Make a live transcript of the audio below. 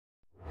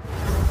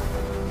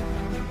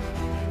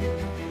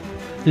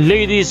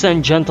Ladies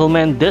and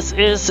gentlemen, this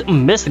is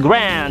Miss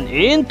Grand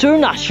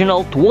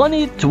International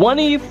 2024.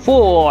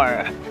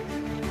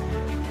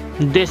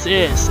 This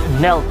is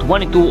Nel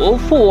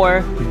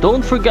 2204.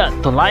 Don't forget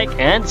to like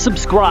and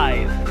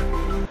subscribe.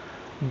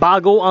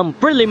 Bago ang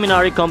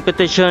preliminary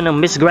competition ng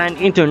Miss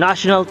Grand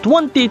International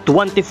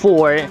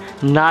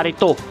 2024,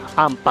 narito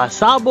ang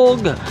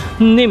pasabog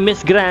ni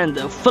Miss Grand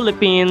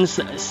Philippines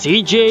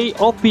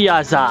CJ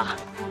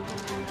Opiazaj.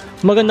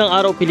 Magandang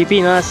araw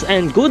Pilipinas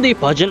and good day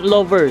pageant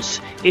lovers!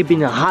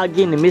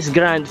 Ibinahagi ni Miss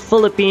Grand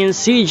Philippines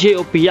CJ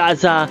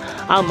Opiazaj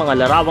ang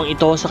mga larawang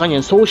ito sa kanyang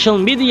social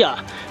media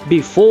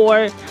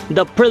before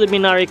the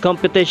preliminary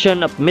competition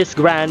of Miss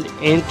Grand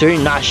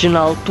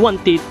International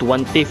 2024.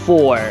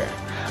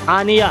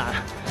 Aniya,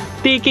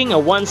 taking a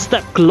one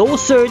step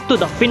closer to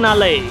the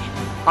finale.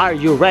 Are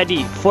you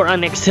ready for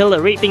an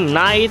exhilarating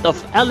night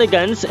of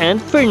elegance and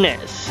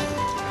fairness?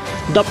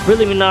 The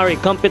preliminary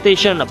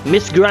competition of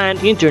Miss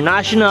Grand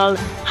International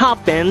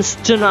happens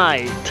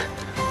tonight.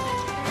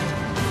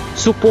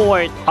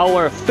 Support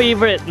our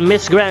favorite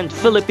Miss Grand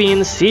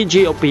Philippines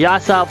CJ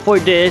Opiazaj for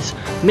this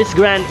Miss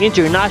Grand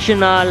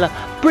International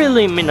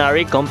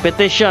preliminary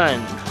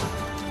competition.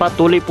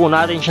 Patuloy po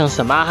natin siyang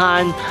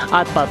samahan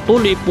at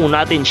patuloy po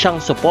natin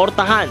siyang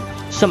suportahan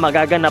sa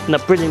magaganap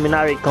na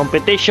preliminary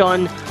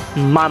competition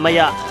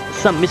mamaya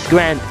sa Miss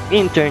Grand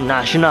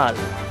International.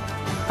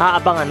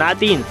 Aabangan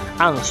natin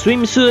ang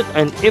swimsuit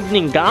and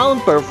evening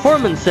gown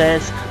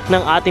performances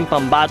ng ating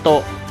pambato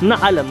na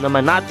alam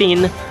naman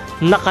natin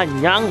na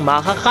kanyang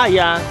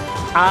makakaya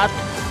at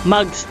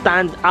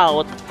mag-stand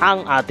out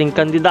ang ating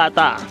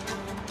kandidata.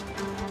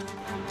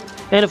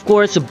 And of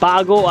course,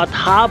 bago at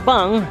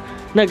habang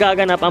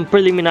nagaganap ang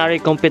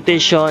preliminary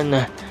competition,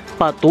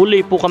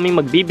 patuloy po kaming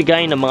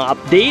magbibigay ng mga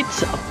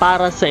updates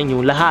para sa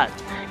inyong lahat.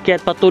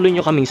 Kaya patuloy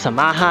nyo kaming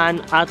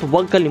samahan at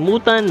huwag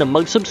kalimutan na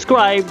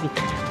mag-subscribe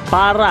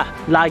para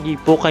lagi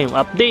po kayong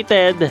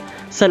updated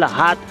sa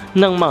lahat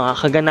ng mga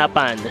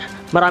kaganapan.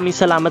 Maraming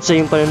salamat sa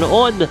iyong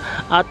panonood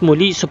at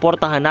muli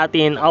suportahan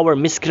natin our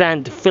Miss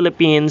Grand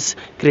Philippines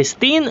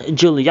Christine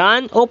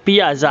Julian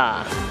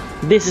Opiazaj.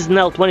 This is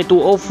Nel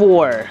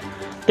 2204.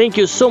 Thank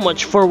you so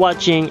much for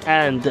watching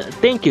and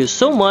thank you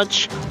so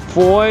much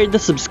for the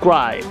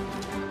subscribe.